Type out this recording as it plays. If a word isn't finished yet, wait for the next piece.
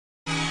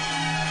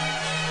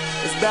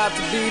It's about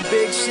to be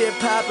big shit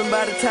popping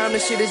by the time the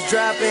shit is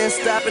dropping.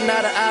 Stopping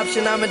not an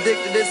option, I'm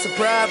addicted, it's a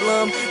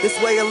problem.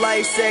 This way of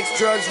life, sex,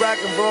 drugs, rock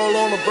and roll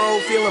on the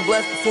road. Feeling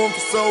blessed, perform for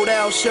sold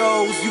out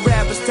shows. You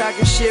rappers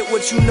talking shit,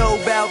 what you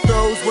know about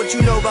those? What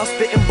you know about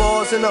spitting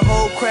balls and the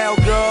whole crowd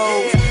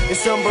goes.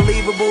 It's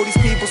unbelievable, these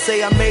people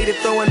say I made it,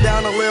 throwing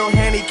down a little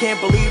Henny.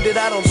 Can't believe that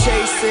I don't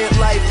chase it,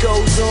 life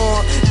goes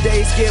on,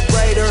 days get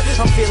brighter.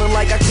 I'm feeling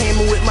like I came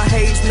in with my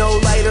haze,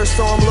 no lighter.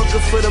 So I'm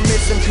looking for the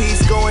missing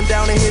piece, going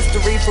down in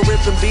history for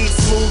ripping beats.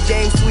 Smooth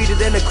game, sweeter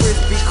than a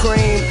Krispy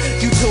Kreme.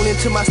 You tune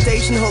into my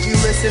station, hope you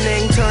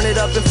listening. Turn it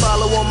up and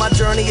follow on my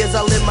journey as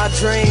I live my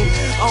dream.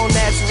 All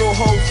natural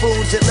whole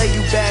foods that lay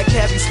you back,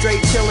 have you straight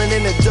chilling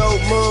in a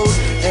dope mood.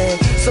 And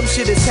some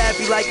shit is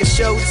happy like a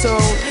show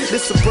tune.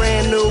 This a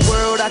brand new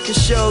world I can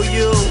show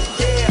you.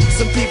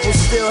 Some people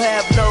still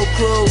have no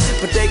clue,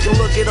 but they can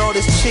look at all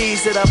this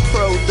cheese that I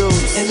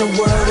produce. In the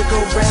world to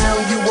go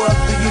round, you up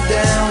or you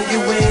down,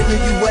 you in or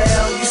you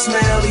out, you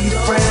smile or you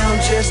frown.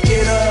 Just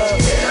get up,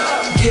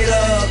 get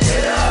up,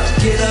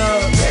 get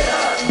up,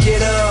 get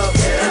up.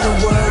 In the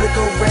world to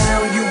go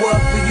round, you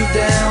up or you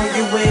down,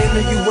 you in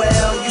or you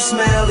out, you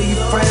smile or you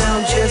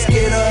frown. Just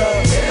get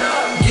up,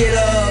 get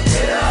up,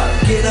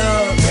 get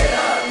up,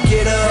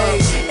 get up.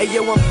 Hey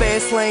yo, I'm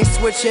fast lane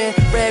switching,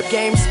 rap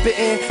game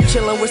spitting,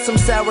 chilling with some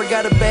sour,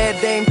 got a bad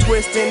dame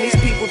twisting. These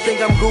people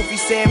think I'm goofy,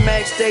 saying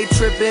Max stay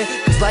tripping,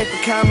 cause life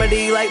a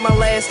comedy like my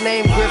last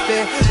name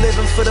Griffin.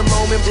 Living for the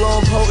moment,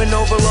 blowing potent,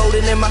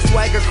 overloading, and my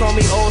swagger call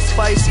me Old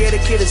Spice. Yeah, the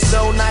kid is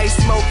so nice,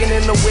 smoking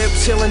in the whip,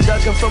 chilling,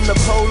 ducking from the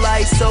pole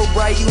light. So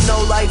bright, you know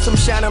lights, I'm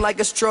shining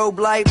like a strobe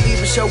light. Leave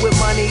a show with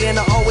money and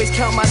I always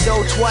count my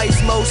dough twice.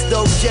 Most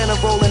dope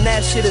general and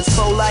that shit is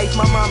full life.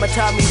 My mama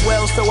taught me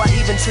well, so I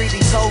even treat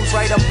these hoes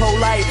right, I'm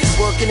polite.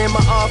 Working in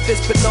my office,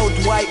 but no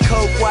Dwight,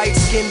 coke, white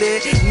skinned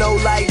it, no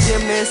light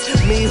dimness.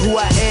 Me who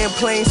I am,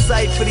 plain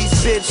sight for these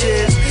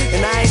bitches.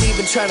 And I ain't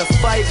even trying to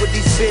fight with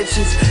these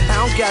bitches. I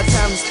don't got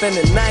time to spend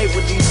the night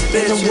with these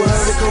bitches. In the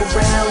world to go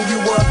round, you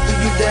up or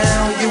you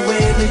down, you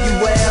in or you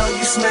out,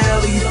 you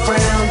smile or you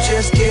frown.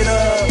 Just get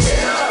up,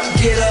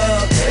 get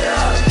up,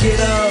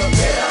 get up,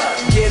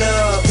 get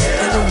up.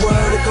 In the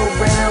world to go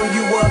round,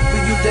 you up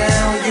or you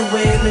down, you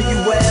in or you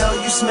out,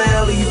 you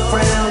smile or you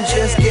frown.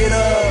 Just get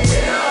up,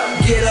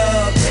 get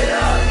up,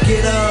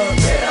 get up,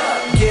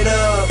 get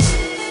up.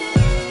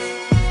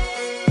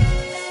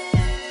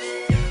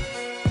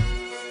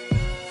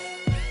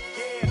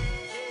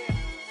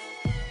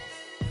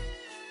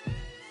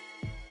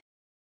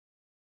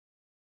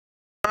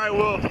 Alright,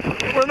 well,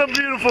 we're in the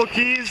beautiful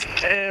Keys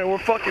and we're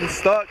fucking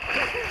stuck.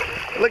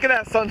 Look at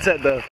that sunset though.